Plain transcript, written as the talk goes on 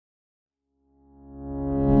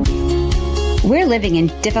We're living in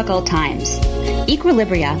difficult times.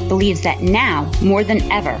 Equilibria believes that now, more than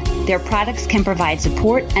ever, their products can provide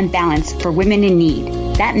support and balance for women in need.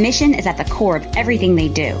 That mission is at the core of everything they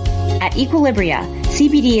do. At Equilibria,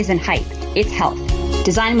 CBD isn't hype, it's health.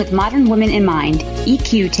 Designed with modern women in mind,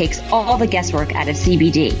 EQ takes all the guesswork out of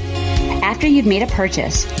CBD. After you've made a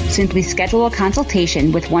purchase, simply schedule a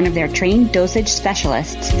consultation with one of their trained dosage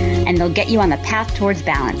specialists, and they'll get you on the path towards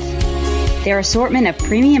balance. Their assortment of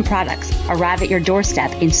premium products arrive at your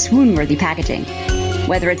doorstep in swoon-worthy packaging.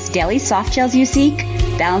 Whether it's daily soft gels you seek,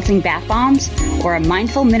 balancing bath bombs, or a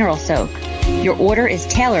mindful mineral soak, your order is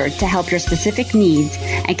tailored to help your specific needs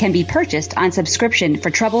and can be purchased on subscription for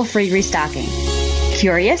trouble-free restocking.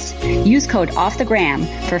 Curious? Use code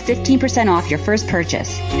OFFTHEGRAM for 15% off your first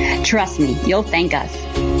purchase. Trust me, you'll thank us.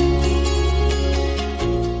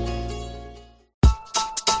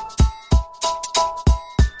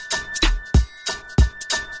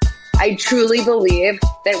 I truly believe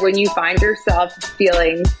that when you find yourself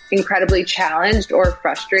feeling incredibly challenged or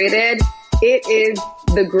frustrated, it is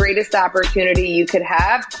the greatest opportunity you could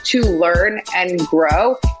have to learn and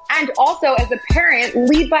grow. And also, as a parent,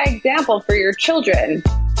 lead by example for your children.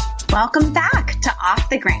 Welcome back to Off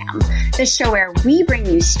the Gram, the show where we bring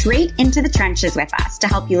you straight into the trenches with us to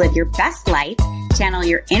help you live your best life, channel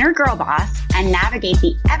your inner girl boss, and navigate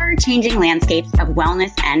the ever-changing landscapes of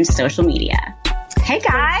wellness and social media. Hey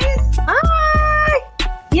guys! Hi!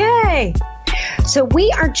 Yay! So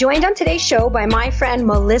we are joined on today's show by my friend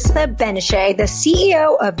Melissa Benechet, the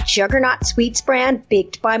CEO of Juggernaut Sweets brand,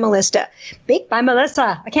 Baked by Melissa. Baked by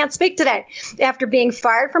Melissa. I can't speak today. After being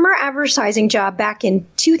fired from her advertising job back in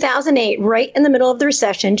 2008, right in the middle of the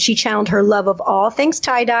recession, she channeled her love of all things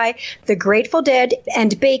tie-dye, the Grateful Dead,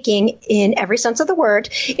 and baking, in every sense of the word,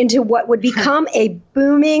 into what would become a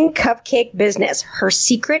booming cupcake business. Her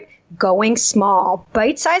secret: going small.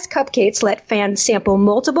 Bite-sized cupcakes let fans sample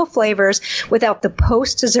multiple flavors without the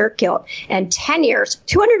post-dessert guilt. And 10 years,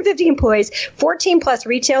 250 employees, 14-plus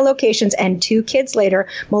retail locations, and 2 kids later,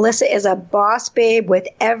 Melissa is a boss babe with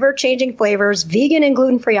ever-changing flavors, vegan and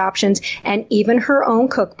gluten-free options, and even her own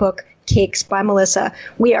cookbook, Cakes by Melissa.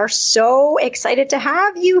 We are so excited to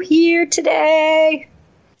have you here today.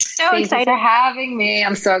 Thank you for having me.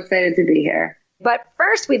 I'm so excited to be here. But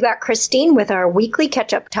first, we've got Christine with our weekly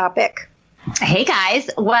catch-up topic. Hey guys.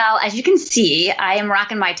 Well, as you can see, I am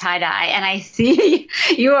rocking my tie-dye, and I see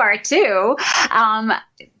you are too.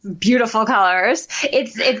 Beautiful colors.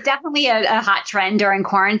 It's definitely a hot trend during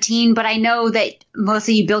quarantine, but I know that,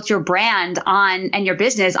 Melissa, you built your brand on and your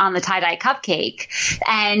business on the tie-dye cupcake.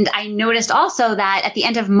 And I noticed also that at the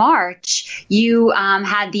end of March, you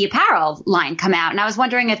had the apparel line come out. And I was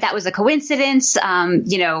wondering if that was a coincidence,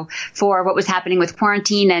 for what was happening with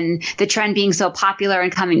quarantine and the trend being so popular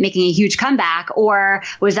and making a huge comeback, or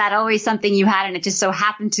was that always something you had and it just so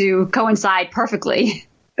happened to coincide perfectly?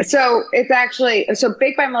 So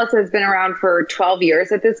Baked by Melissa has been around for 12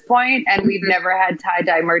 years at this point, and we've never had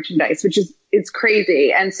tie-dye merchandise, it's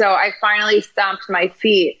crazy. And so I finally stomped my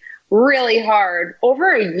feet really hard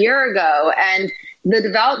over a year ago, and the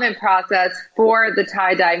development process for the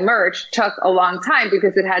tie-dye merch took a long time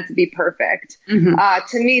because it had to be perfect. Mm-hmm.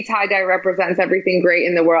 To me, tie-dye represents everything great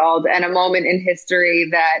in the world and a moment in history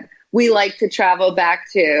that we like to travel back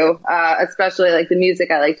to, especially like the music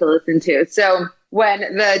I like to listen to. So when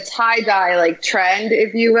the tie-dye trend,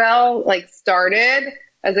 if you will, started,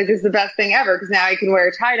 I was like, this is the best thing ever because now I can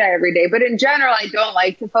wear tie-dye every day. But in general, I don't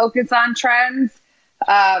like to focus on trends.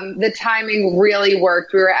 The timing really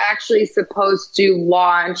worked. We were actually supposed to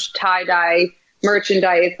launch tie-dye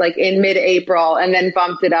merchandise in mid-April and then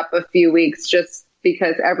bumped it up a few weeks just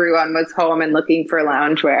because everyone was home and looking for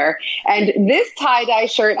loungewear. And this tie-dye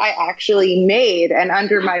shirt I actually made, and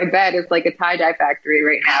under my bed is a tie-dye factory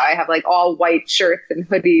right now. I have all white shirts and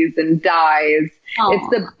hoodies and dyes. Aww. It's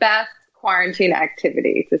the best quarantine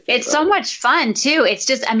activity. It's so much fun too. It's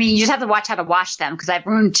just, you just have to watch how to wash them because I've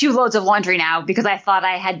ruined 2 loads of laundry now because I thought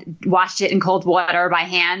I had washed it in cold water by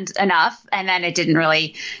hand enough, and then it didn't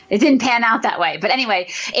pan out that way. But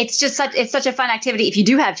anyway, it's such a fun activity if you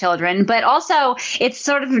do have children, but also it's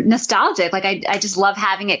sort of nostalgic. I just love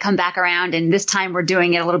having it come back around, and this time we're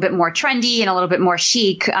doing it a little bit more trendy and a little bit more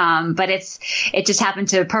chic. But it just happened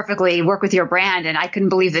to perfectly work with your brand, and I couldn't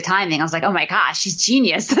believe the timing. I was like, oh my gosh, she's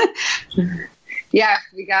genius. Yeah,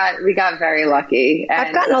 we got very lucky. And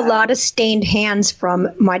I've gotten a lot of stained hands from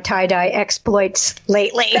my tie-dye exploits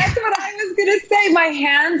lately. That's what I was going to say. My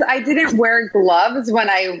hands, I didn't wear gloves when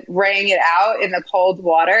I wrung it out in the cold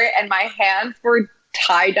water, and my hands were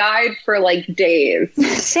tie-dyed for days.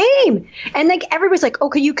 Same. And everybody's like,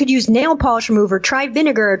 okay, you could use nail polish remover, try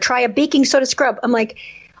vinegar, try a baking soda scrub. I'm like,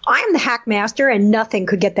 I am the hack master, and nothing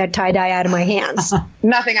could get that tie-dye out of my hands.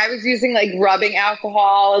 Nothing. I was using like rubbing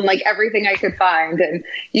alcohol and like everything I could find. And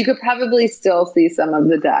you could probably still see some of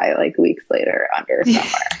the dye like weeks later under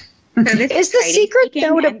somewhere. So this Is the secret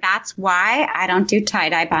though and that's why I don't do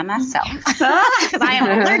tie-dye by myself. Because I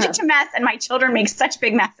am allergic to mess and my children make such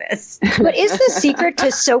big messes. But is the secret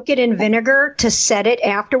to soak it in vinegar to set it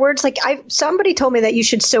afterwards? Like somebody told me that you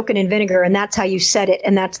should soak it in vinegar and that's how you set it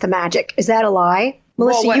and that's the magic. Is that a lie?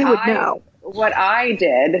 Melissa, Well, you would know. What I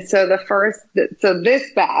did, so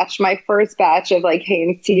this batch, my first batch of like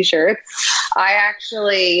Hanes t-shirts, I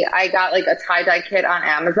got like a tie-dye kit on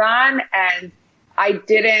Amazon, and I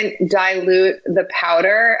didn't dilute the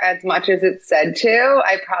powder as much as it said to.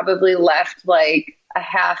 I probably left like a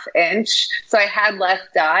half inch. So I had less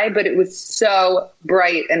dye, but it was so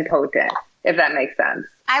bright and potent, if that makes sense.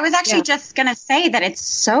 I was actually just going to say that it's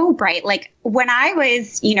so bright. Like when I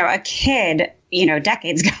was, a kid,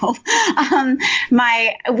 decades ago,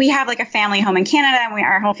 we have like a family home in Canada, and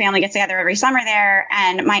our whole family gets together every summer there.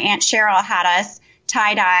 And my Aunt Cheryl had us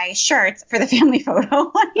tie-dye shirts for the family photo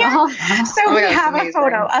one year. So we have a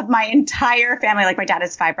photo of my entire family. Like my dad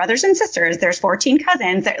has 5 brothers and sisters. There's 14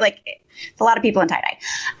 cousins. Like it's a lot of people in tie-dye.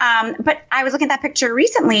 But I was looking at that picture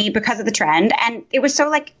recently because of the trend, and it was so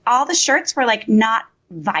like all the shirts were like not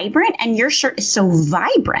vibrant, and your shirt is so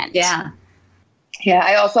vibrant. Yeah. Yeah,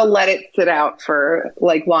 I also let it sit out for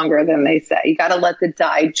like longer than they say. You got to let the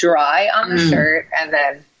dye dry on the shirt and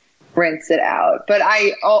then rinse it out. But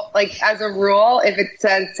as a rule, if it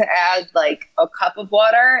says to add like a cup of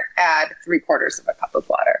water, add 3/4 of a cup of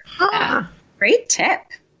water. Great tip.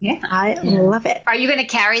 Yeah, I love it. Are you going to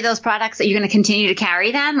carry those products? Are you going to continue to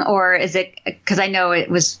carry them, or is it because I know it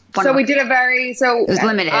was we did it was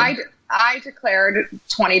limited. I declared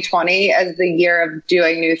 2020 as the year of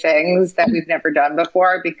doing new things that we've never done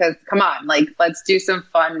before, because come on, like let's do some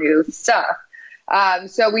fun new stuff.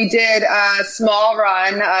 So we did a small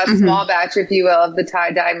run, small batch, if you will, of the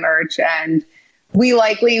tie-dye merch, and we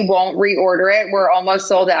likely won't reorder it. We're almost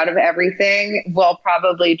sold out of everything. We'll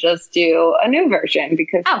probably just do a new version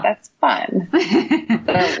because that's fun.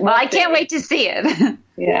 Well, I can't wait to see it.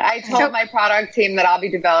 Yeah, I told my product team that I'll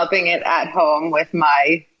be developing it at home with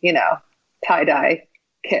my, tie-dye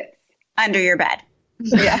kits. Under your bed.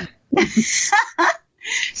 Yeah.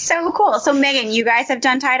 So cool. So Megan, you guys have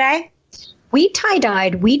done tie-dye? We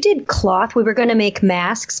tie-dyed. We did cloth. We were going to make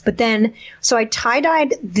masks, but then, so I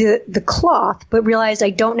tie-dyed the cloth, but realized I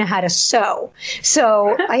don't know how to sew.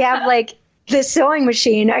 So I have like the sewing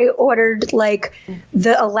machine. I ordered like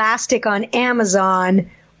the elastic on Amazon,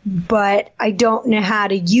 but I don't know how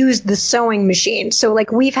to use the sewing machine. So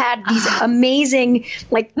like we've had these amazing,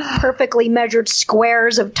 like perfectly measured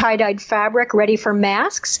squares of tie-dyed fabric ready for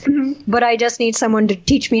masks, but I just need someone to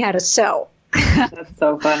teach me how to sew. That's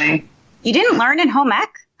so funny. You didn't learn in home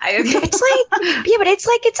ec? I'm not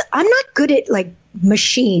good at like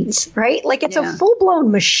machines, right? Like it's a full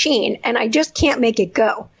blown machine and I just can't make it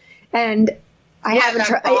go. And I haven't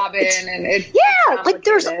tried. Like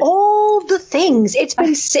there's all the things. It's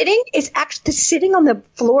been sitting. It's actually sitting on the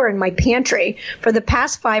floor in my pantry for the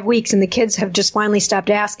past 5 weeks, and the kids have just finally stopped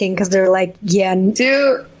asking because they're like, "Yeah,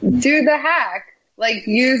 do the hack. Like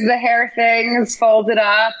use the hair things, fold it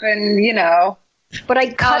up, and But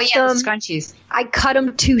I cut them. The scrunchies. I cut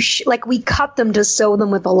them we cut them to sew them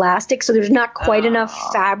with elastic, so there's not quite enough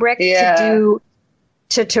fabric to do.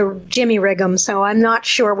 To Jimmy rig them, so I'm not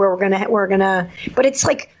sure where we're gonna. But it's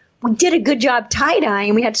like we did a good job tie-dyeing,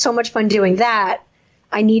 and we had so much fun doing that.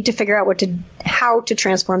 I need to figure out how to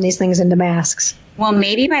transform these things into masks. Well,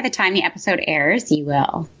 maybe by the time the episode airs, you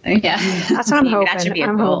will. Yeah, that's what I'm hoping. That should be a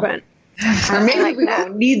I'm goal. hoping. Or maybe we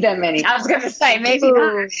won't need them anymore. I was going to say maybe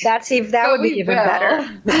not. That would be even better.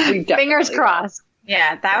 Fingers crossed.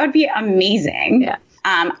 Yeah, that would be amazing. Yeah.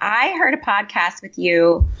 I heard a podcast with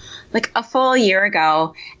you like a full year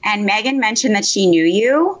ago, and Megan mentioned that she knew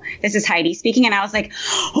you. This is Heidi speaking, and I was like,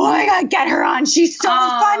 oh my God, get her on. She's so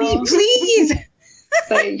funny, please.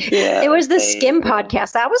 Thank you. It was the Skim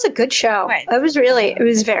podcast. That was a good show. Right. It was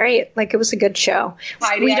it was a good show.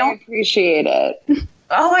 Heidi, I appreciate it.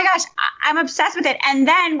 Oh my gosh, I'm obsessed with it. And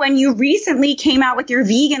then when you recently came out with your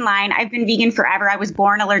vegan line, I've been vegan forever. I was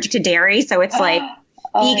born allergic to dairy, so it's like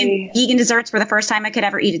vegan desserts for the first time I could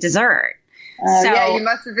ever eat a dessert. Yeah, you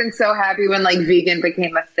must have been so happy when like vegan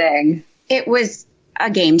became a thing. It was a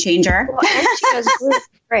game changer. Well, and she does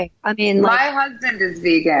gluten-free. I mean, my husband is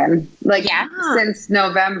vegan, since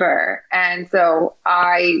November, and so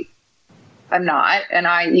I'm not, and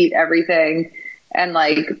I eat everything And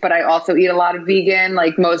like, but I also eat a lot of vegan.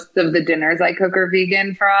 Like most of the dinners I cook are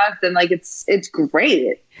vegan for us. And like, it's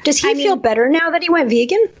great. Does he feel better now that he went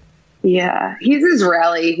vegan? Yeah, he's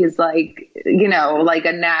Israeli. He's like, you know, like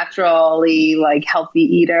a naturally like healthy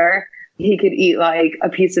eater. He could eat like a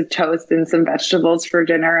piece of toast and some vegetables for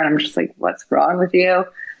dinner. And I'm just like, what's wrong with you?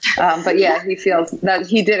 But yeah, he feels that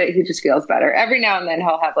he did it. He just feels better. Every now and then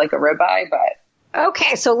he'll have like a ribeye, but.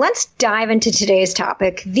 Okay, so let's dive into today's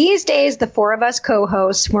topic. These days, the four of us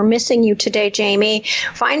co-hosts, we're missing you today, Jamie,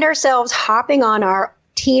 find ourselves hopping on our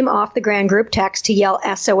Team Off the Grid group text to yell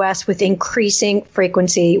SOS with increasing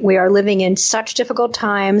frequency. We are living in such difficult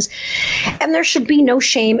times, and there should be no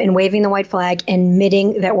shame in waving the white flag and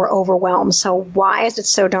admitting that we're overwhelmed. So why is it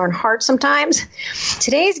so darn hard sometimes?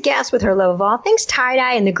 Today's guest, with her love of all things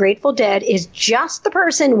tie-dye and the Grateful Dead, is just the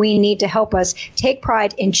person we need to help us take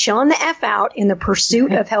pride in chilling the F out in the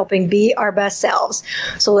pursuit of helping be our best selves.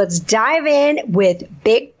 So let's dive in with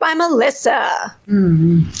Baked by Melissa.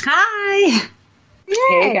 Hi.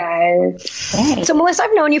 Hey guys. Hey. So Melissa,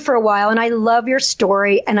 I've known you for a while and I love your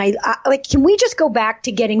story. And I like, can we just go back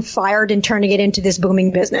to getting fired and turning it into this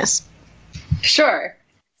booming business? Sure.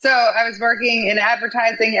 So I was working in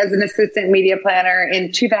advertising as an assistant media planner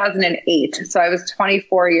in 2008. So I was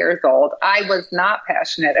 24 years old. I was not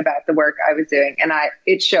passionate about the work I was doing, and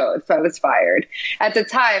it showed. So I was fired. At the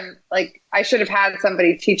time, like, I should have had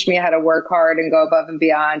somebody teach me how to work hard and go above and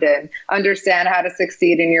beyond and understand how to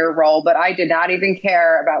succeed in your role. But I did not even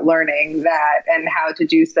care about learning that and how to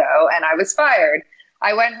do so. And I was fired.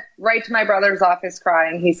 I went right to my brother's office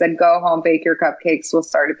crying. He said, go home, bake your cupcakes. We'll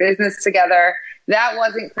start a business together. That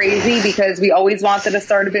wasn't crazy because we always wanted to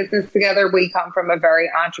start a business together. We come from a very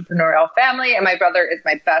entrepreneurial family, and my brother is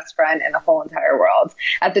my best friend in the whole entire world.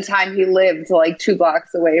 At the time, he lived like 2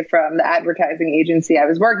 blocks away from the advertising agency I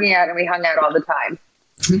was working at, and we hung out all the time.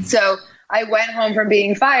 So I went home from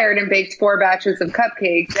being fired and baked 4 batches of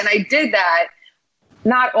cupcakes. And I did that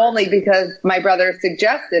not only because my brother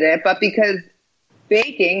suggested it, but because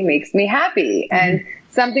baking makes me happy. And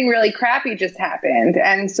something really crappy just happened.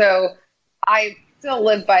 And so I still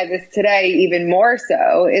live by this today, even more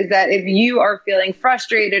so, is that if you are feeling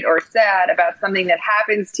frustrated or sad about something that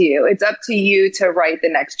happens to you, it's up to you to write the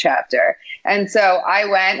next chapter. And so I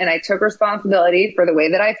went and I took responsibility for the way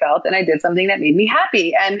that I felt, and I did something that made me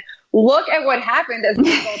happy. And look at what happened as a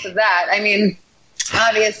result of that. I mean,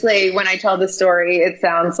 obviously, when I tell the story, it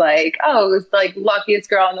sounds like, oh, it was like luckiest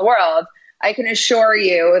girl in the world. I can assure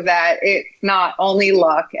you that it's not only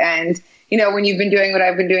luck. And, you know, when you've been doing what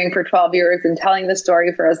I've been doing for 12 years and telling the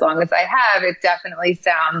story for as long as I have, it definitely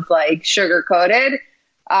sounds like sugar-coated.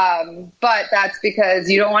 But that's because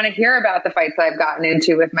you don't want to hear about the fights I've gotten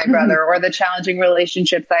into with my brother or the challenging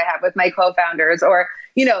relationships I have with my co-founders, or,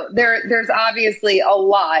 you know, there's obviously a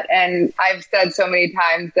lot. And I've said so many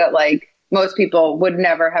times that, like, most people would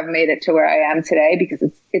never have made it to where I am today because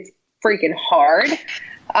it's freaking hard.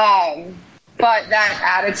 But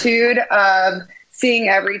that attitude of seeing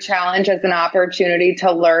every challenge as an opportunity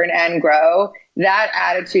to learn and grow, that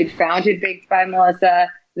attitude founded Baked by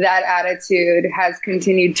Melissa. That attitude has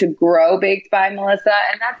continued to grow Baked by Melissa.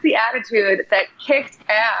 And that's the attitude that kicked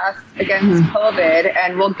ass against COVID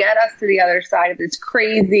and will get us to the other side of this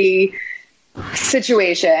crazy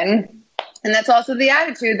situation. And that's also the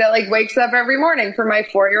attitude that, like, wakes up every morning for my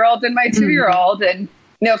 4-year-old and my 2-year-old and,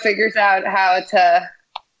 you know, figures out how to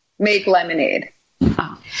make lemonade.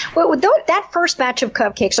 Well, that first batch of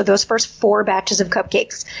cupcakes, or those first 4 batches of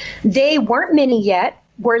cupcakes, they weren't mini yet.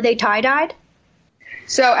 Were they tie-dyed?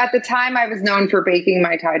 So at the time, I was known for baking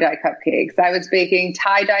my tie-dye cupcakes. I was baking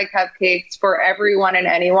tie-dye cupcakes for everyone and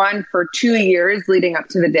anyone for 2 years leading up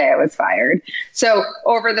to the day I was fired. So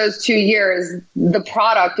over those 2 years, the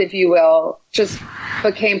product, if you will, just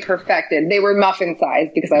became perfected. They were muffin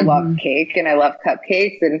sized because I love cake and I love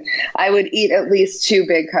cupcakes, and I would eat at least 2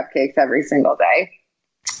 big cupcakes every single day.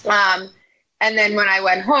 And then when I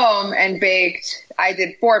went home and baked, I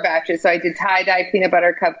did 4 batches. So I did tie-dye, peanut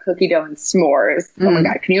butter cup, cookie dough, and s'mores. Oh my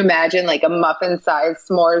God. Can you imagine like a muffin-sized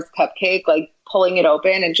s'mores cupcake, like pulling it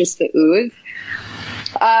open and just the ooze?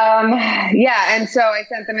 Yeah. And so I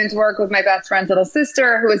sent them into work with my best friend's little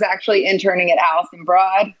sister, who was actually interning at Allison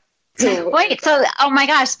Broad. Wait, so, oh my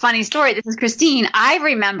gosh, funny story. This is Christine. I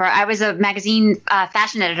remember I was a magazine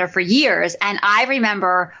fashion editor for years, and I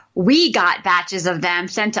remember we got batches of them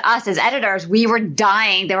sent to us as editors. We were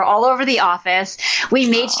dying. They were all over the office. We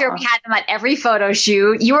made sure we had them at every photo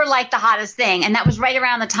shoot. You were like the hottest thing. And that was right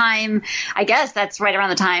around the time, I guess that's right around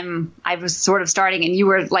the time I was sort of starting, and you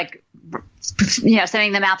were like, you know,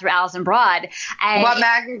 sending them out through Allison Broad. And what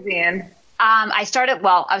magazine?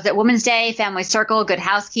 I was at Women's Day, Family Circle, Good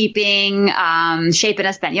Housekeeping, Shape in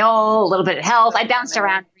Espanol, a little bit of health. I bounced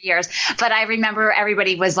around for years, but I remember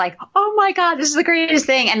everybody was like, oh my God, this is the greatest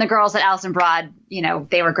thing. And the girls at Allison Broad,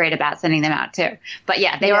 they were great about sending them out too. But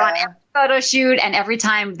yeah, they were on every photo shoot, and every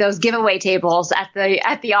time those giveaway tables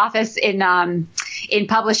at the office in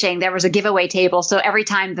publishing, there was a giveaway table. So every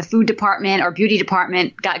time the food department or beauty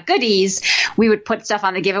department got goodies, we would put stuff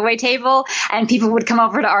on the giveaway table, and people would come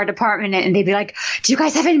over to our department and they'd be like, do you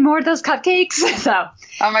guys have any more of those cupcakes? So,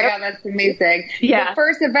 oh my God, that's amazing. Yeah. The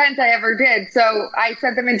first event I ever did. So I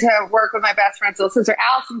sent them into work with my best friend's little sister.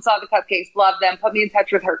 Allison saw the cupcakes, loved them, put me in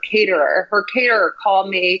touch with her caterer. Her caterer called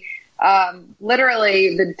me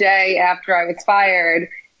literally the day after I was fired.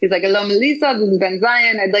 He's like, hello, Melissa, this is Ben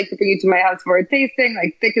Zion. I'd like to bring you to my house for a tasting,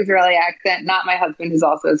 like thick Israeli accent. Not my husband, who's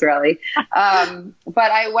also Israeli.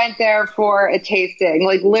 But I went there for a tasting,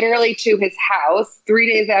 like literally to his house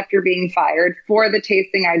 3 days after being fired. For the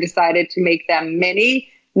tasting, I decided to make them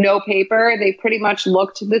mini, no paper. They pretty much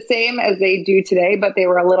looked the same as they do today, but they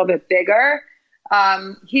were a little bit bigger.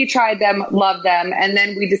 He tried them, loved them. And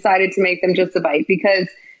then we decided to make them just a bite, because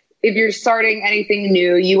if you're starting anything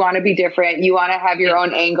new, you want to be different. You want to have your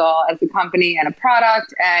own angle as a company and a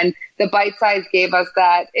product. And the bite size gave us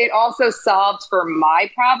that. It also solved for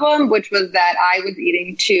my problem, which was that I was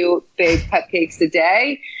eating 2 big cupcakes a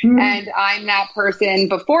day. Mm-hmm. And I'm that person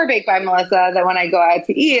before Baked by Melissa that when I go out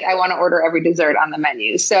to eat, I want to order every dessert on the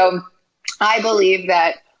menu. So I believe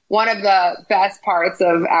that one of the best parts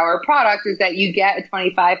of our product is that you get a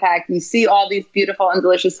 25-pack, you see all these beautiful and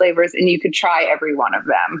delicious flavors, and you could try every one of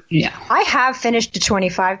them. Yeah, I have finished a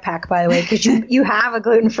 25-pack, by the way, because you have a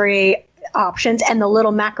gluten-free options and the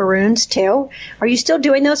little macaroons, too. Are you still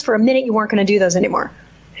doing those? For a minute, you weren't going to do those anymore.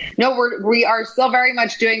 No, we are still very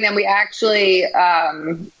much doing them. We actually,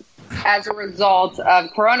 as a result of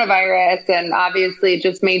coronavirus and obviously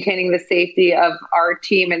just maintaining the safety of our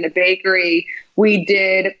team in the bakery, we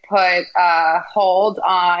did put a hold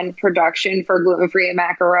on production for gluten-free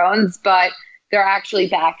macarons, but they're actually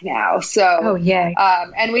back now. So, oh, yay.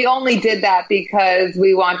 And we only did that because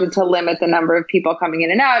we wanted to limit the number of people coming in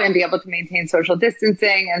and out and be able to maintain social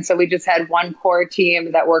distancing. And so we just had one core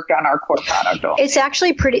team that worked on our core product. It's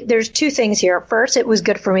actually there's 2 things here. First, it was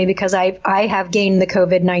good for me because I have gained the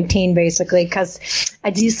COVID-19 basically because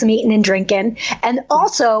I do some eating and drinking. And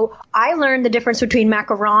also, I learned the difference between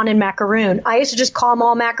macaron and macaroon. I used to just call them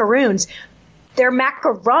all macaroons. They're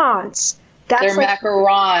macarons. They're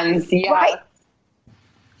macarons, yeah. Right?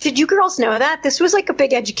 Did you girls know that? This was like a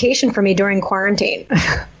big education for me during quarantine.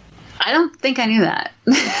 I don't think I knew that.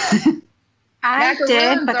 I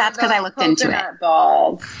did, but that's because I looked into it.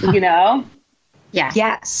 Balls, Yeah.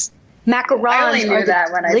 Yes. Macarons. I only knew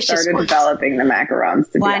that when I started developing the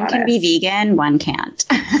macarons, to be honest. One can be vegan, one can't.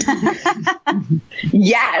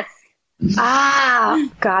 Yes. Ah,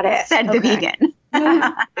 got it. Said the vegan.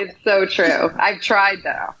 It's so true. I've tried,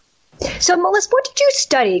 though. So, Melissa, what did you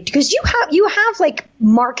study? Because you have like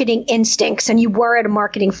marketing instincts, and you were at a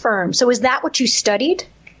marketing firm. So, is that what you studied?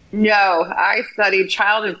 No, I studied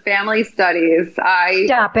child and family studies.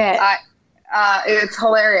 Stop it. It's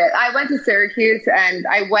hilarious. I went to Syracuse, and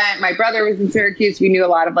my brother was in Syracuse. We knew a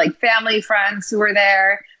lot of like family friends who were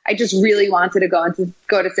there. I just really wanted to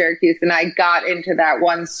go to Syracuse, and I got into that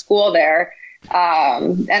one school there.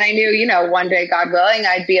 And I knew, one day, God willing,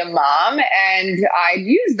 I'd be a mom and I'd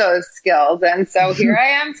use those skills. And so here I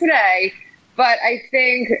am today. But I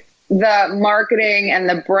think the marketing and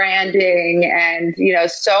the branding and,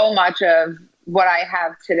 so much of what I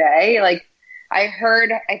have today, like I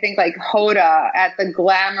heard, I think like Hoda at the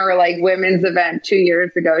Glamour, like women's event 2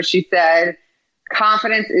 years ago, she said,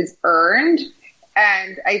 confidence is earned.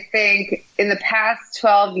 And I think in the past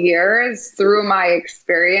 12 years, through my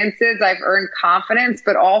experiences, I've earned confidence,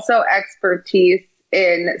 but also expertise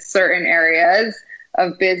in certain areas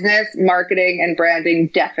of business, marketing, and branding,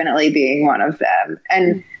 definitely being one of them.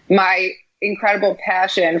 And my incredible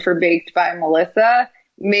passion for Baked by Melissa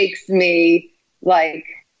makes me like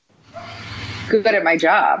good at my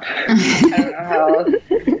job. I don't know how.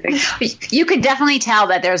 You could definitely tell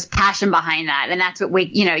that there's passion behind that, and that's what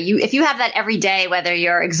if you have that every day, whether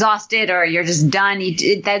you're exhausted or you're just done,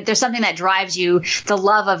 there's something that drives you, the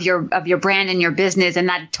love of your brand and your business, and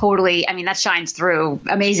that totally, that shines through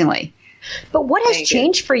amazingly. But what has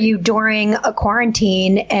changed for you during a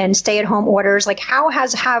quarantine and stay-at-home orders? Like, how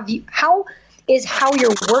is how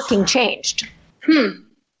you're working changed? Oh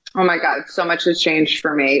my God, so much has changed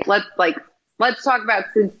for me. Let's talk about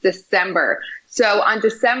since December. So on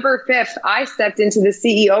December 5th, I stepped into the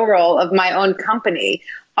CEO role of my own company,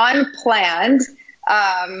 unplanned.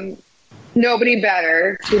 nobody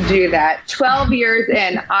better to do that. 12 years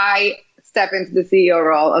in, I step into the CEO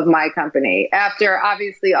role of my company after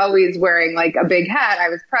obviously always wearing like a big hat. I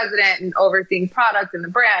was president and overseeing product and the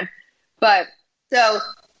brand. But so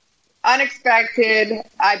unexpected,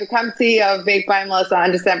 I become CEO of Baked by Melissa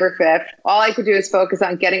on December 5th. All I could do is focus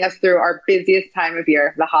on getting us through our busiest time of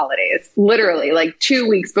year, the holidays. Literally, like 2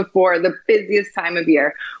 weeks before the busiest time of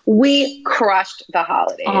year, we crushed the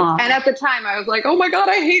holidays. Aww. And at the time, I was like, oh my God,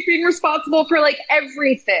 I hate being responsible for like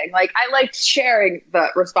everything. Like I liked sharing the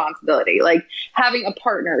responsibility, like having a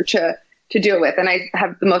partner to do it with. And I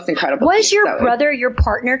have the most incredible. Was your brother your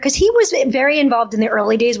partner? Because he was very involved in the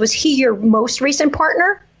early days. Was he your most recent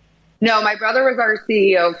partner? No, my brother was our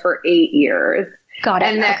CEO for 8 years. Got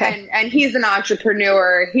it. And he's an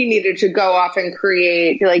entrepreneur. He needed to go off and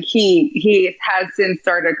create, like he has since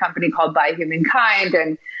started a company called By Humankind,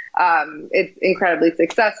 and it's incredibly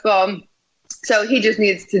successful. So he just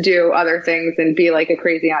needs to do other things and be like a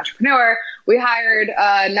crazy entrepreneur. We hired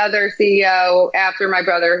another CEO after my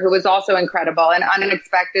brother who was also incredible, and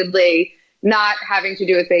unexpectedly, not having to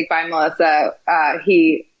do with Baked by Melissa,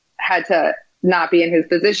 he had to not be in his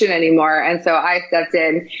position anymore. And so I stepped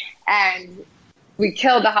in and we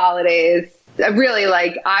killed the holidays. Really,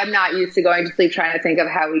 like, I'm not used to going to sleep trying to think of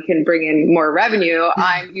how we can bring in more revenue.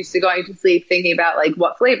 I'm used to going to sleep thinking about like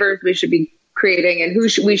what flavors we should be creating and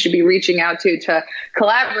we should be reaching out to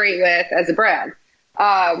collaborate with as a brand.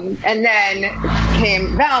 And then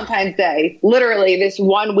came Valentine's Day, literally this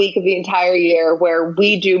 1 week of the entire year where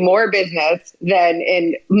we do more business than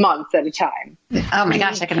in months at a time. Oh my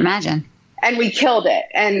gosh, I can imagine. And we killed it.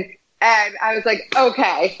 And I was like,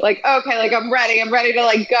 okay, I'm ready to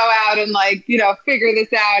like go out and like, you know, figure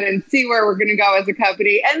this out and see where we're going to go as a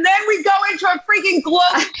company. And then we go into a freaking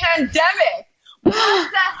global pandemic.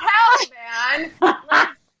 What the hell, man? Like,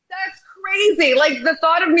 that's crazy. Like the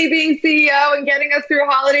thought of me being CEO and getting us through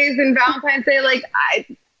holidays and Valentine's Day, like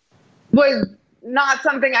I was not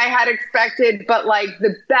something I had expected, but like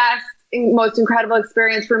the best, most incredible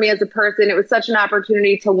experience for me as a person. It was such an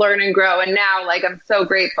opportunity to learn and grow. And now, like, I'm so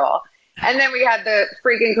grateful. And then we had the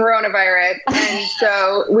freaking coronavirus. And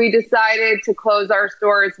so we decided to close our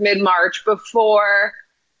stores mid-March before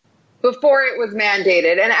it was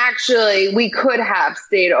mandated. And actually, we could have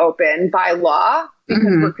stayed open by law because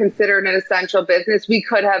we're considered an essential business. We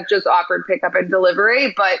could have just offered pickup and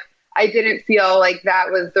delivery, but I didn't feel like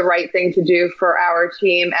that was the right thing to do for our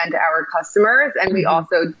team and our customers. And we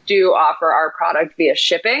also do offer our product via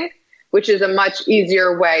shipping, which is a much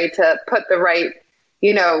easier way to put the right,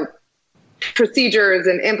 you know, procedures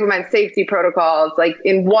and implement safety protocols like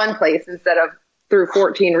in one place instead of through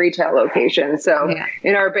 14 retail locations. So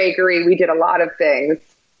in our bakery, we did a lot of things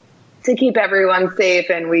to keep everyone safe.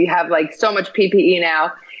 And we have like so much PPE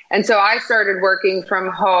now. And so I started working from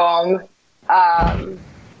home, March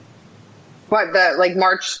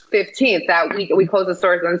 15th, that week. We closed the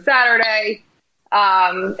stores on Saturday.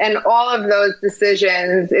 And all of those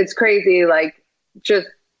decisions, it's crazy. Like, just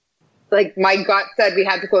like my gut said, we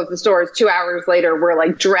had to close the stores. 2 hours later, we're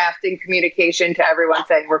like drafting communication to everyone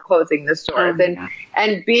saying we're closing the stores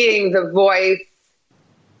and being the voice,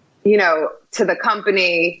 you know, to the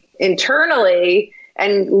company internally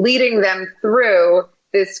and leading them through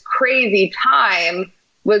this crazy time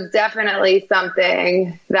was definitely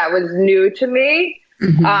something that was new to me.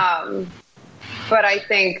 But I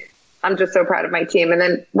think I'm just so proud of my team. And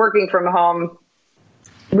then working from home,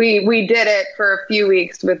 we did it for a few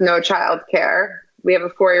weeks with no childcare. We have a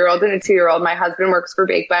 4-year-old and a 2-year-old. My husband works for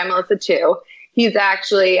Baked by Melissa too. He's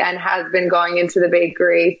actually and has been going into the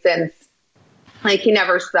bakery since, like, he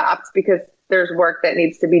never stops because there's work that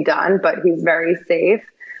needs to be done, but he's very safe.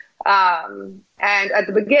 And at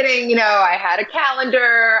the beginning, you know, I had a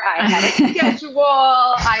calendar, I had a schedule,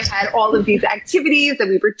 I had all of these activities that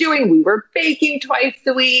we were doing. We were baking twice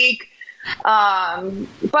a week.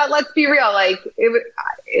 But let's be real, like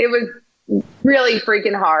it was really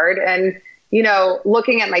freaking hard. And, you know,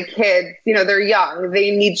 looking at my kids, you know, they're young,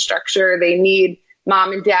 they need structure, they need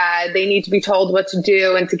mom and dad, they need to be told what to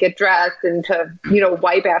do and to get dressed and to, you know,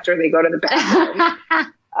 wipe after they go to the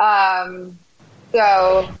bathroom.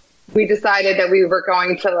 So we decided that we were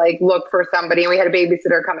going to like look for somebody, and we had a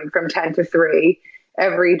babysitter coming from 10 to 3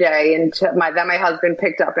 every day. And that my husband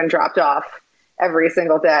picked up and dropped off every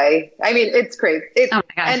single day. I mean, it's crazy.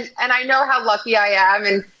 And I know how lucky I am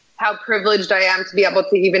and how privileged I am to be able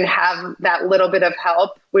to even have that little bit of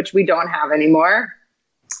help, which we don't have anymore.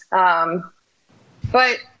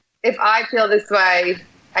 But if I feel this way,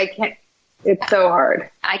 It's so hard.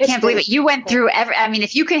 I can't believe it. You went through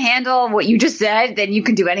if you can handle what you just said, then you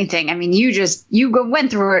can do anything. I mean, you went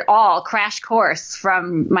through it all, crash course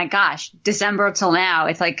from, my gosh, December till now.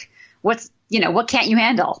 It's like, what can't you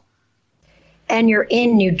handle? And you're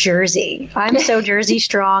in New Jersey. I'm so Jersey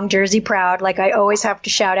strong, Jersey proud. Like, I always have to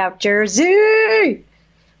shout out Jersey.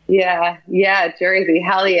 Yeah, Jersey.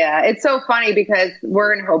 Hell yeah. It's so funny because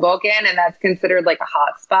we're in Hoboken and that's considered like a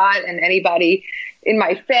hot spot, and anybody in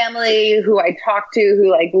my family who I talk to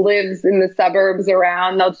who like lives in the suburbs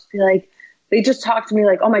around, they'll just be like, they just talk to me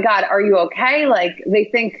like, oh my God, are you okay? Like, they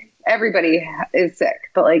think everybody is sick,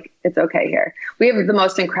 but like, it's okay here. We have the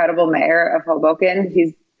most incredible mayor of Hoboken.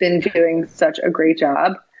 He's been doing such a great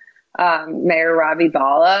job. Mayor Ravi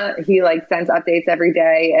Bala, he like sends updates every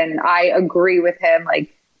day. And I agree with him.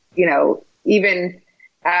 Like, even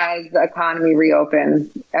as the economy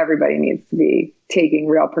reopens, everybody needs to be taking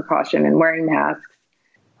real precaution and wearing masks.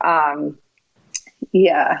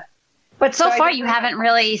 Yeah. But so far you haven't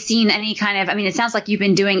really seen any kind of, it sounds like you've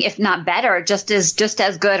been doing, if not better, just as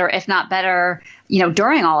good, or if not better,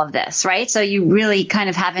 during all of this, right? So you really kind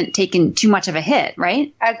of haven't taken too much of a hit,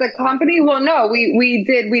 right? As a company, well, no,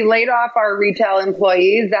 we laid off our retail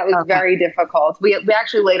employees. That was very difficult. We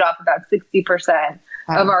actually laid off about 60%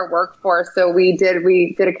 of our workforce. So we did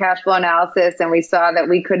a cash flow analysis, and we saw that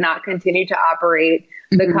we could not continue to operate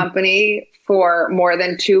the company for more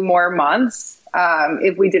than 2 more months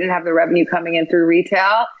if we didn't have the revenue coming in through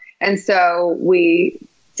retail. And so we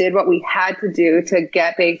did what we had to do to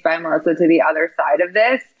get Baked by Melissa to the other side of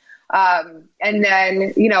this. And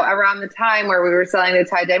then, around the time where we were selling the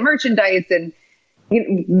tie-dye merchandise and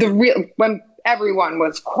when everyone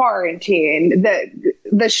was quarantined,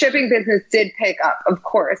 the shipping business did pick up, of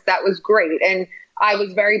course. That was great. And I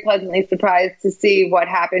was very pleasantly surprised to see what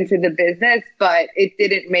happened to the business, but it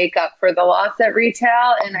didn't make up for the loss at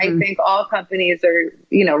retail. And I think all companies are,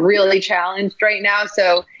 really challenged right now.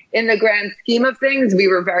 So in the grand scheme of things, we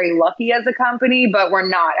were very lucky as a company, but we're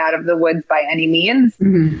not out of the woods by any means.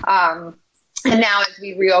 And now as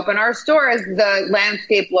we reopen our stores, the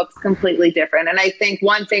landscape looks completely different. And I think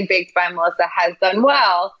one thing Baked by Melissa has done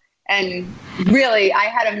well, and really I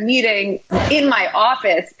had a meeting in my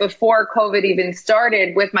office before COVID even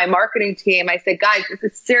started with my marketing team. I said, guys, this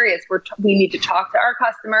is serious. We need to talk to our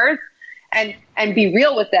customers and be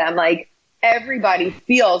real with them. Like, everybody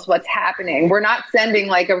feels what's happening. We're not sending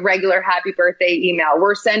like a regular happy birthday email.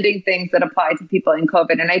 We're sending things that apply to people in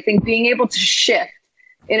COVID. And I think being able to shift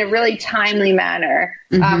in a really timely manner,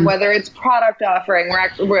 whether it's product offering,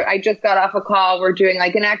 I just got off a call. We're doing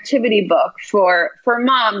like an activity book for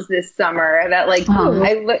moms this summer that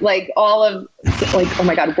all of like, oh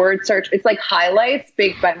my God, word search. It's like highlights,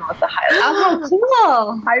 Baked by Melissa highlights.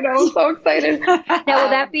 Oh, cool. I know. I'm so excited. Now, will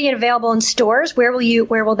that be available in stores? Where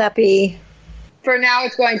will that be? For now,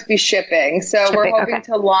 it's going to be shipping. So we're hoping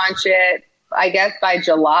to launch it, I guess, by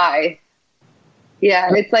July. Yeah,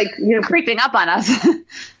 and it's like, creeping up on us.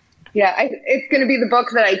 Yeah, it's going to be the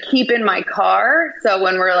book that I keep in my car. So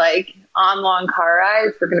when we're like on long car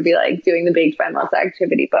rides, we're going to be like doing the Baked by Melissa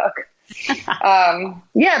activity book.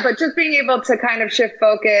 But just being able to kind of shift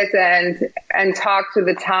focus and talk to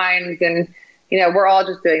the times, and we're all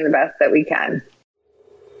just doing the best that we can.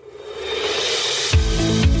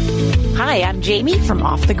 Hi, I'm Jamie from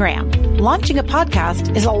Off the Gram. Launching a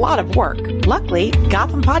podcast is a lot of work. Luckily,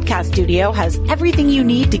 Gotham Podcast Studio has everything you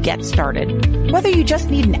need to get started. Whether you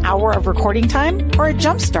just need an hour of recording time or a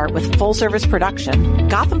jumpstart with full-service production,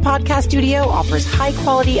 Gotham Podcast Studio offers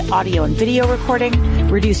high-quality audio and video recording,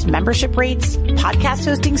 reduced membership rates, podcast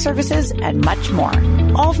hosting services, and much more.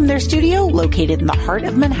 All from their studio located in the heart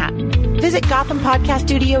of Manhattan. Visit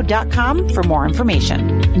GothamPodcastStudio.com for more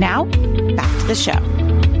information. Now, back to the show.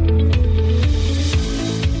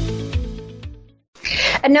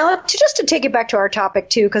 And now, to take it back to our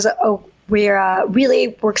topic too, because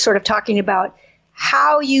we're sort of talking about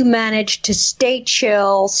how you manage to stay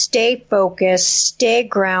chill, stay focused, stay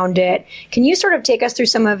grounded. Can you sort of take us through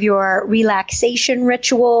some of your relaxation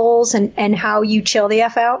rituals and how you chill the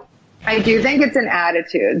F out? I do think it's an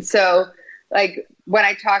attitude. So, like, when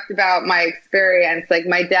I talked about my experience, like,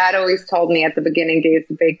 my dad always told me at the beginning days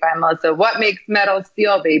of Baked by Melissa, what makes metal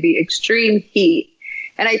steel, baby? Extreme heat.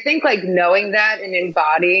 And I think like knowing that and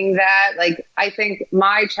embodying that, like, I think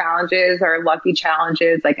my challenges are lucky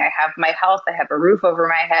challenges. Like, I have my health, I have a roof over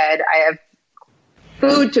my head, I have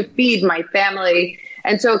food to feed my family.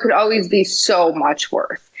 And so it could always be so much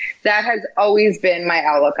worse. That has always been my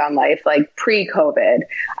outlook on life, like pre-COVID.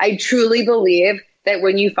 I truly believe that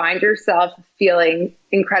when you find yourself feeling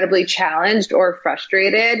incredibly challenged or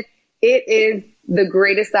frustrated, it is the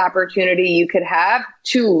greatest opportunity you could have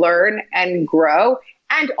to learn and grow.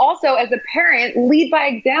 And also, as a parent, lead by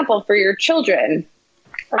example for your children.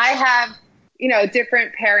 I have,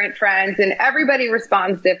 different parent friends, and everybody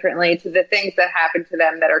responds differently to the things that happen to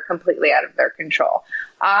them that are completely out of their control.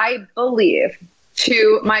 I believe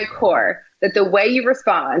to my core that the way you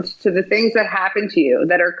respond to the things that happen to you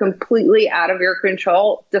that are completely out of your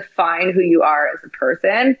control define who you are as a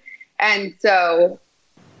person. And so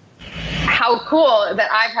how cool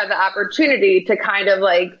that I've had the opportunity to kind of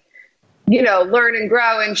learn and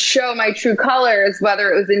grow and show my true colors,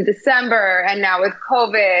 whether it was in December and now with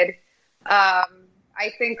COVID. I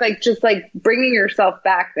think just bringing yourself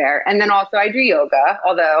back there. And then also I do yoga,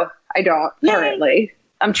 although I don't currently.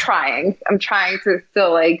 I'm trying to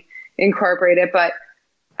still incorporate it, but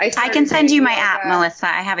I can send you my app, Melissa.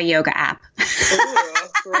 I have a yoga app. Ooh,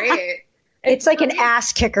 great. It's like an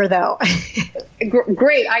ass kicker though.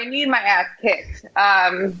 Great. I need my ass kicked.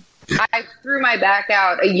 I threw my back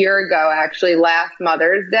out a year ago, actually, last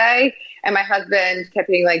Mother's Day. And my husband kept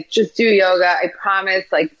being like, just do yoga. I promise.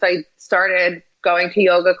 So I started going to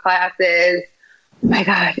yoga classes. Oh my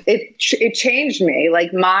God, it changed me,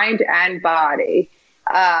 mind and body.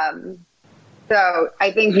 So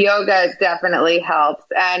I think yoga definitely helps.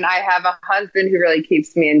 And I have a husband who really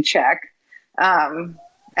keeps me in check,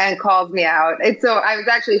 and calls me out. And so I was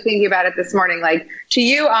actually thinking about it this morning, to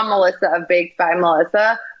you, I'm Melissa of Baked by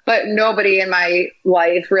Melissa, but nobody in my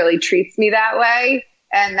life really treats me that way.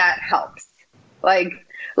 And that helps. I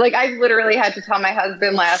literally had to tell my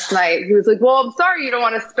husband last night. He was like, well, I'm sorry you don't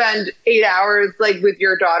want to spend 8 hours with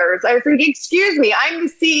your daughters. I was like, excuse me, I'm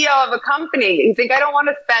the CEO of a company. You think I don't want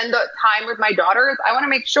to spend time with my daughters? I want to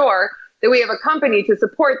make sure that we have a company to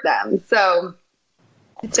support them. So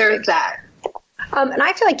there's that. And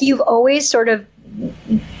I feel like you've always sort of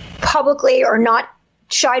publicly or not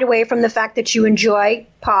shied away from the fact that you enjoy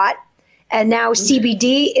pot. And now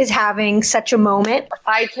CBD is having such a moment.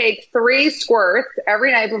 I take 3 squirts every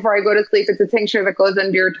night before I go to sleep. It's a tincture that goes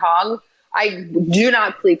under your tongue. I do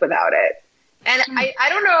not sleep without it. And I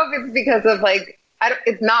don't know if it's because of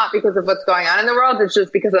it's not because of what's going on in the world. It's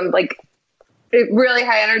just because I'm really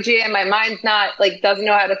high energy and my mind's not doesn't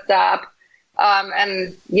know how to stop.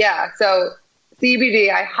 And yeah, so CBD,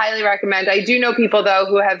 I highly recommend. I do know people though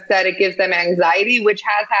who have said it gives them anxiety, which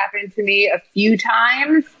has happened to me a few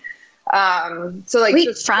times.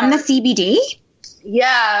 Wait, from the CBD?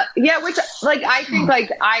 Yeah, which I think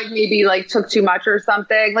I maybe took too much or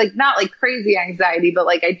something, not crazy anxiety, but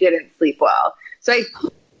I didn't sleep well. So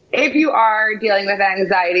if you are dealing with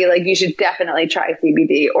anxiety, you should definitely try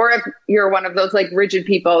CBD. Or if you're one of those rigid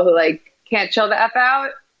people who can't chill the F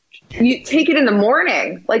out, you take it in the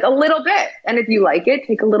morning, a little bit. And if you like it,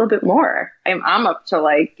 take a little bit more. I'm up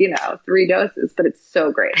to 3 doses, but it's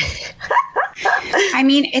so great. I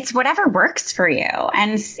mean, it's whatever works for you,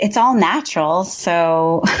 and it's all natural.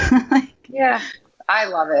 So yeah, I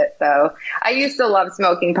love it though. I used to love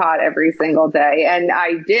smoking pot every single day. And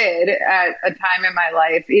I did at a time in my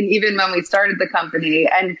life, even when we started the company,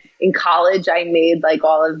 and in college, I made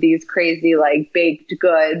all of these crazy, baked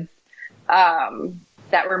goods,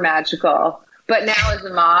 that were magical. But now as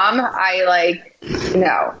a mom, I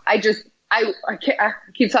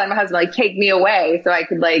keep telling my husband, take me away so I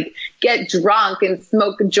could get drunk and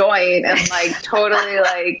smoke a joint and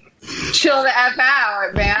totally chill the F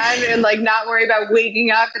out, man. And not worry about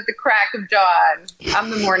waking up at the crack of dawn. I'm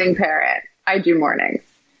the morning parent. I do mornings.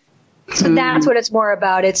 So that's what it's more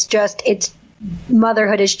about. It's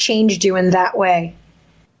motherhood has changed you in that way.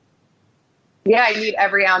 Yeah, I need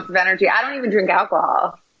every ounce of energy. I don't even drink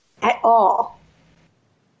alcohol. At all.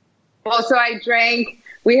 Well, so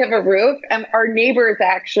we have a roof, and our neighbors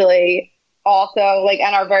actually also,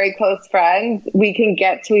 and our very close friends, we can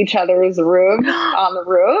get to each other's rooms on the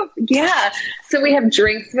roof. Yeah. So we have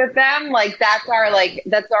drinks with them. That's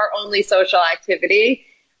our only social activity.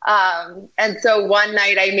 And so one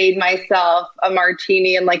night I made myself a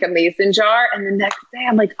martini in a mason jar. And the next day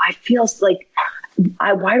I'm I feel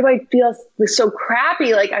why do I feel so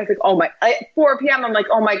crappy? I was at 4 p.m. I'm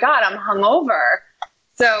oh my God, I'm hungover.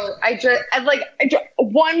 So I drank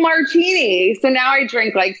one martini. So now I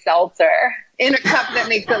drink seltzer in a cup that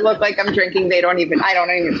makes it look like I'm drinking. I don't even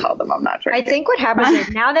tell them I'm not drinking. I think what happens is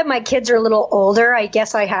now that my kids are a little older, I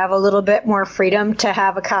guess I have a little bit more freedom to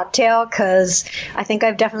have a cocktail, because I think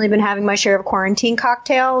I've definitely been having my share of quarantine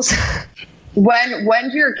cocktails. When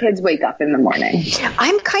do your kids wake up in the morning?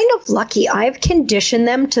 I'm kind of lucky. I've conditioned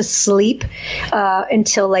them to sleep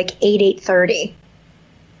until 8:30.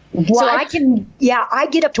 So I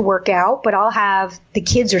get up to work out, but I'll have the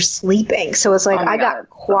kids are sleeping. So it's like I got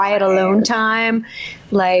quiet alone time,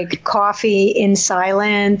 like coffee in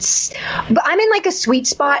silence. But I'm in like a sweet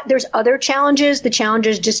spot. There's other challenges. The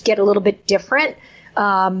challenges just get a little bit different.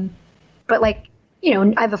 But like, you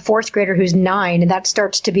know, I have a fourth grader who's 9, and that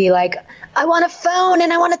starts to be like, I want a phone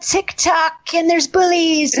and I want a TikTok and there's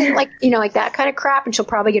bullies and like, you know, like that kind of crap. And she'll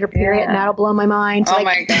probably get her period and that'll blow my mind. Oh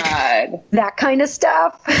my God. That kind of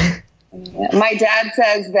stuff. My dad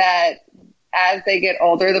says that as they get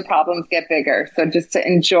older, the problems get bigger. So just to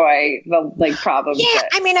enjoy the like problems. Yeah.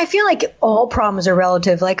 I mean, I feel like all problems are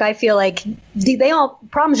relative. Like I feel like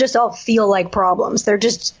problems just all feel like problems. They're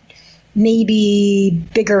just maybe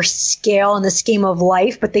bigger scale in the scheme of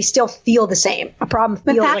life, but they still feel the same. A problem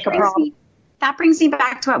feels like a problem. That brings me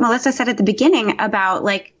back to what Melissa said at the beginning about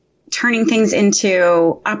like turning things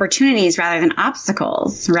into opportunities rather than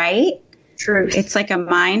obstacles, right? True. It's like a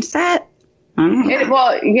mindset.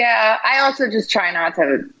 I also just try not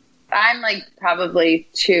to. I'm like probably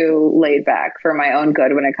too laid back for my own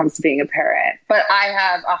good when it comes to being a parent, but I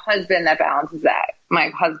have a husband that balances that. My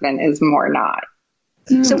husband is more not.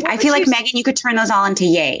 So I feel like, Megan, you could turn those all into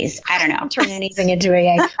yays. I don't know. Turn anything into a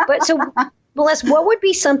yay. But so, Melissa, what would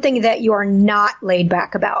be something that you are not laid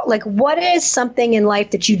back about? Like, what is something in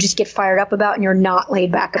life that you just get fired up about and you're not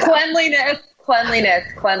laid back about? Cleanliness.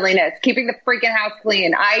 Keeping the freaking house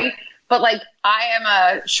clean. I am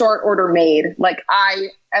a short order maid. Like, I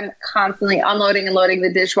am constantly unloading and loading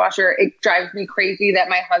the dishwasher. It drives me crazy that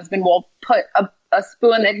my husband will put a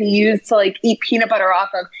spoon that he used to like eat peanut butter off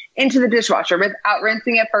of into the dishwasher without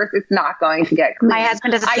rinsing it first. It's not going to get clean. My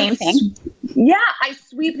husband does the same thing. Yeah. I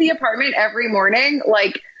sweep the apartment every morning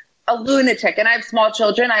like a lunatic, and I have small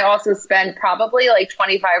children. I also spend probably like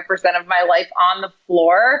 25% of my life on the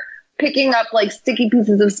floor picking up like sticky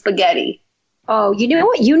pieces of spaghetti. Oh, you know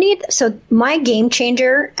what you need? So my game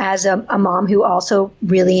changer as a mom who also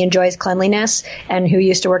really enjoys cleanliness and who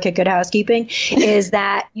used to work at Good Housekeeping is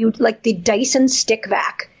that you like the Dyson stick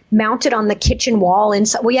vac mounted on the kitchen wall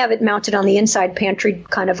inside. We have it mounted on the inside pantry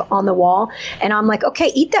kind of on the wall. And I'm like,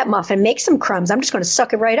 okay, eat that muffin, make some crumbs. I'm just going to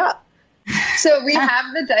suck it right up. So we have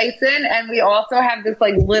the Dyson, and we also have this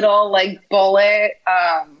like little like bullet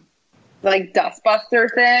like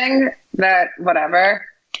dustbuster thing that whatever.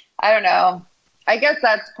 I don't know. I guess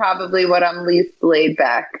that's probably what I'm least laid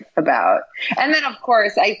back about. And then, of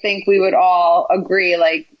course, I think we would all agree,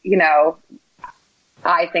 like, you know,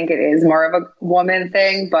 I think it is more of a woman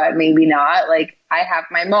thing, but maybe not. Like, I have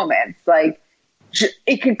my moments. Like,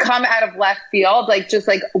 it could come out of left field, like, just,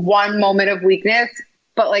 like, one moment of weakness.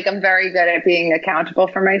 But, like, I'm very good at being accountable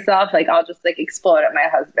for myself. Like, I'll just, like, explode at my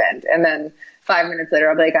husband. And then 5 minutes later,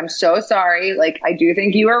 I'll be like, I'm so sorry. Like, I do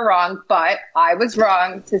think you were wrong, but I was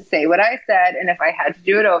wrong to say what I said. And if I had to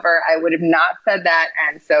do it over, I would have not said that.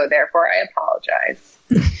 And so therefore I apologize.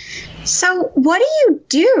 So what do you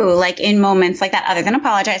do like in moments like that other than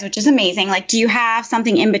apologize, which is amazing? Like, do you have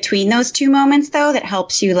something in between those two moments though, that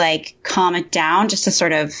helps you like calm it down just to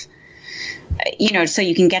sort of, you know, so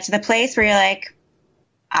you can get to the place where you're like,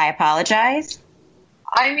 I apologize?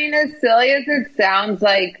 I mean, as silly as it sounds,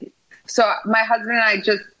 like, so my husband and I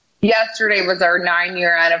yesterday was our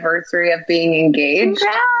 9-year anniversary of being engaged.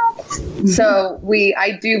 Congrats. So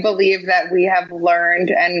I do believe that we have learned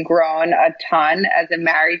and grown a ton as a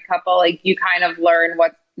married couple. Like, you kind of learn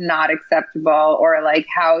what's not acceptable or like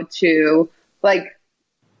how to like,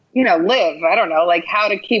 you know, live. I don't know, like how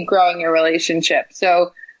to keep growing your relationship.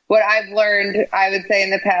 So what I've learned, I would say in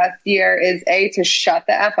the past year is to shut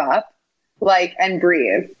the F up, like, and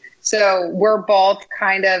breathe. So we're both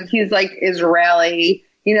kind of, he's like Israeli,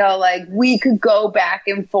 you know, like we could go back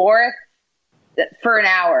and forth for an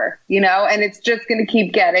hour, you know, and it's just going to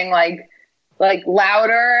keep getting like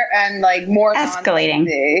louder and like more escalating.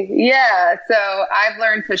 Yeah. So I've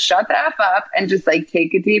learned to shut the F up and just like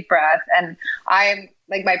take a deep breath. And I'm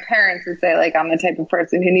like, my parents would say like, I'm the type of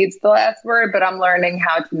person who needs the last word, but I'm learning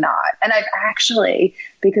how to not. And I've actually,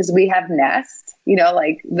 because we have Nest, you know,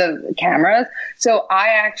 like the cameras. So I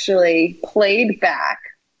actually played back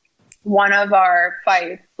one of our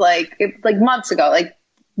fights, like months ago, like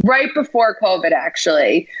right before COVID,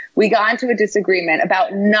 actually. We got into a disagreement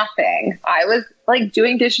about nothing. I was like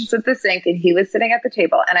doing dishes at the sink and he was sitting at the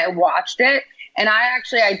table, and I watched it, and I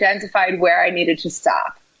actually identified where I needed to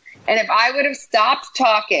stop. And if I would have stopped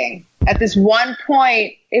talking at this one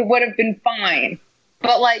point, it would have been fine.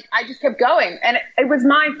 But like, I just kept going, and it was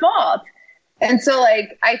my fault. And so,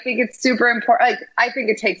 like, I think it's super important. Like, I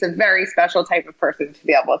think it takes a very special type of person to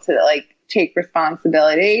be able to, like, take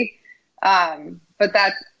responsibility. But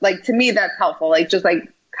that's, like, to me, that's helpful. Like, just, like,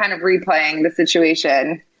 kind of replaying the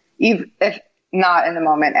situation even if not in the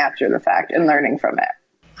moment, after the fact, and learning from it.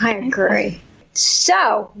 I agree.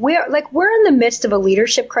 So we're in the midst of a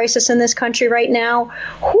leadership crisis in this country right now.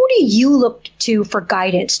 Who do you look to for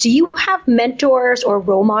guidance? Do you have mentors or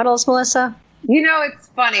role models, Melissa? You know, it's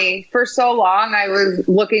funny. For so long, I was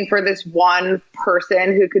looking for this one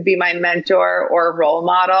person who could be my mentor or role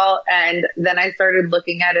model. And then I started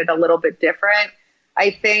looking at it a little bit different.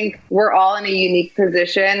 I think we're all in a unique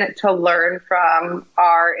position to learn from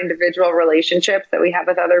our individual relationships that we have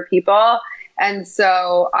with other people. And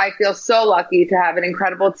so I feel so lucky to have an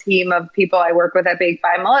incredible team of people I work with at Baked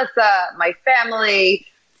by Melissa, my family,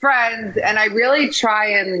 friends, and I really try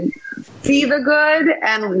and see the good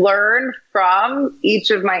and learn from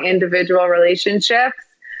each of my individual relationships.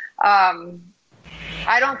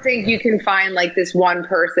 I don't think you can find like this one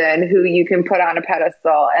person who you can put on a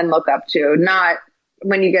pedestal and look up to, not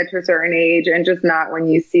when you get to a certain age and just not when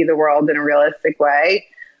you see the world in a realistic way.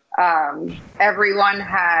 Everyone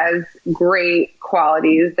has great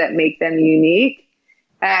qualities that make them unique,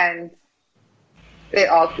 and it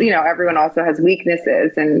also, everyone also has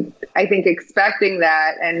weaknesses. And I think expecting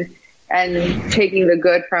that and taking the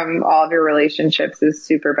good from all of your relationships is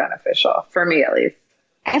super beneficial, for me at least.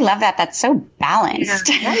 I love that. That's so balanced.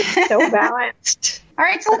 Yeah, that's so balanced. All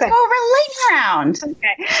right, so let's go over lightning round.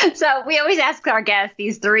 Okay. So we always ask our guests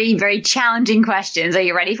these 3 very challenging questions. Are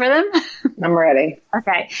you ready for them? I'm ready.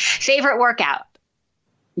 Okay. Favorite workout?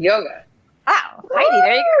 Yoga. Wow. Heidi,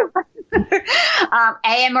 there you go.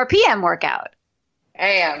 AM or PM workout?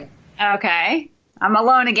 AM. Okay. I'm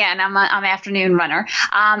alone again. I'm an afternoon runner.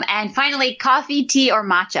 And finally, coffee, tea, or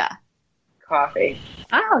matcha? Coffee.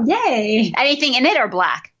 Oh, yay. Anything in it or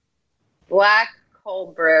black? Black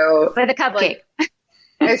cold brew. With a cupcake.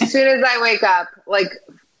 As soon as I wake up,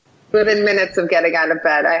 within minutes of getting out of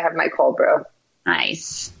bed, I have my cold brew.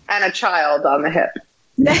 Nice. And a child on the hip.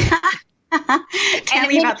 Tell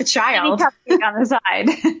me about the child. Cupcake on the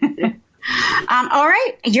side. All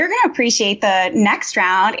right. You're going to appreciate the next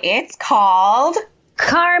round. It's called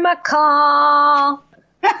Karma Call.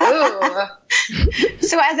 Ooh.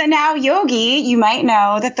 So as a now yogi, you might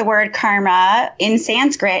know that the word karma in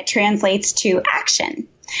Sanskrit translates to action.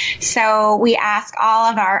 So we ask all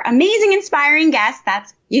of our amazing, inspiring guests,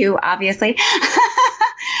 that's you, obviously,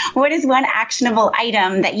 what is one actionable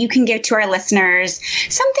item that you can give to our listeners?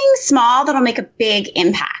 Something small that'll make a big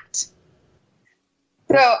impact.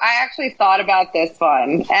 So I actually thought about this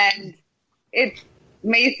one, and it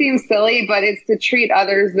may seem silly, but it's to treat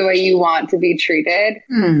others the way you want to be treated.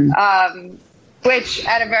 Which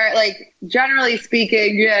at a very, generally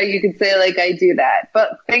speaking, yeah, you could say I do that,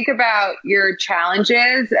 but think about your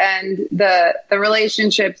challenges and the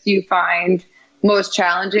relationships you find most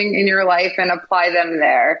challenging in your life and apply them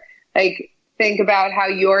there. Think about how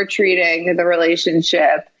you're treating the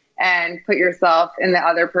relationship and put yourself in the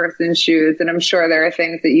other person's shoes. And I'm sure there are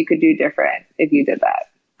things that you could do different if you did that.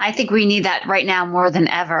 I think we need that right now more than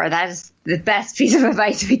ever. That is the best piece of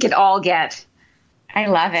advice we could all get. I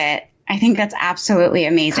love it. I think that's absolutely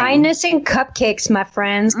amazing. Kindness and cupcakes, my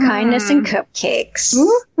friends. Kindness and cupcakes.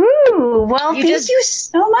 Ooh, well, thank you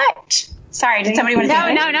so much. Sorry, did somebody want to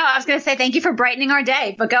say? No. I was going to say thank you for brightening our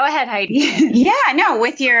day, but go ahead, Heidi. Yeah, no,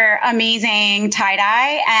 with your amazing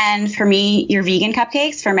tie-dye, and for me, your vegan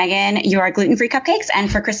cupcakes. For Megan, your gluten-free cupcakes,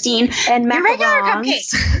 and for Christine, and your regular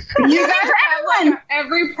cupcakes. You guys have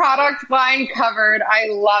every product line covered. I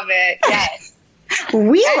love it. Yes.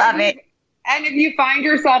 We love it. And if you find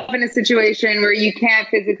yourself in a situation where you can't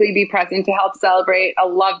physically be present to help celebrate a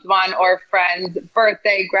loved one or friend's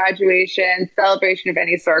birthday, graduation, celebration of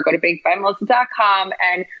any sort, go to bakedbymelissa.com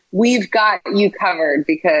and we've got you covered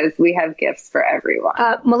because we have gifts for everyone.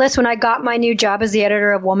 Melissa, when I got my new job as the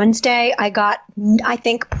editor of Woman's Day, I got, I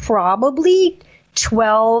think, probably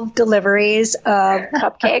 12 deliveries of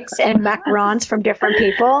cupcakes and macarons from different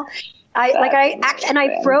people.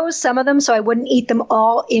 I froze some of them so I wouldn't eat them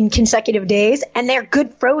all in consecutive days, and they're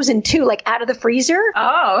good frozen too, out of the freezer.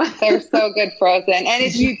 Oh, they're so good frozen. And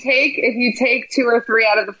if you take 2 or 3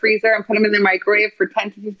 out of the freezer and put them in the microwave for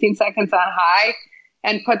 10 to 15 seconds on high,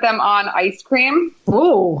 and put them on ice cream,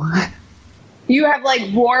 ooh, you have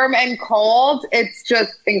warm and cold. It's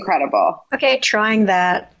just incredible. Okay, trying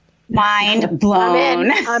that. Mind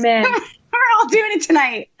blown. I'm in. We're all doing it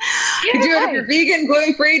tonight. You do it if you're vegan,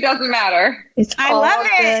 gluten-free, doesn't matter. I love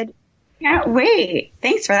it. Good. Can't wait.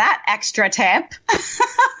 Thanks for that extra tip.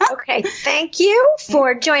 Okay, thank you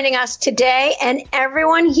for joining us today. And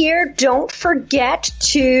everyone here, don't forget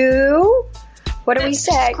to, what do we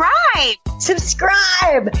say?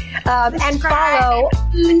 Subscribe. And follow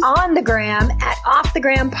on the gram at Off the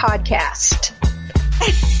Gram Podcast.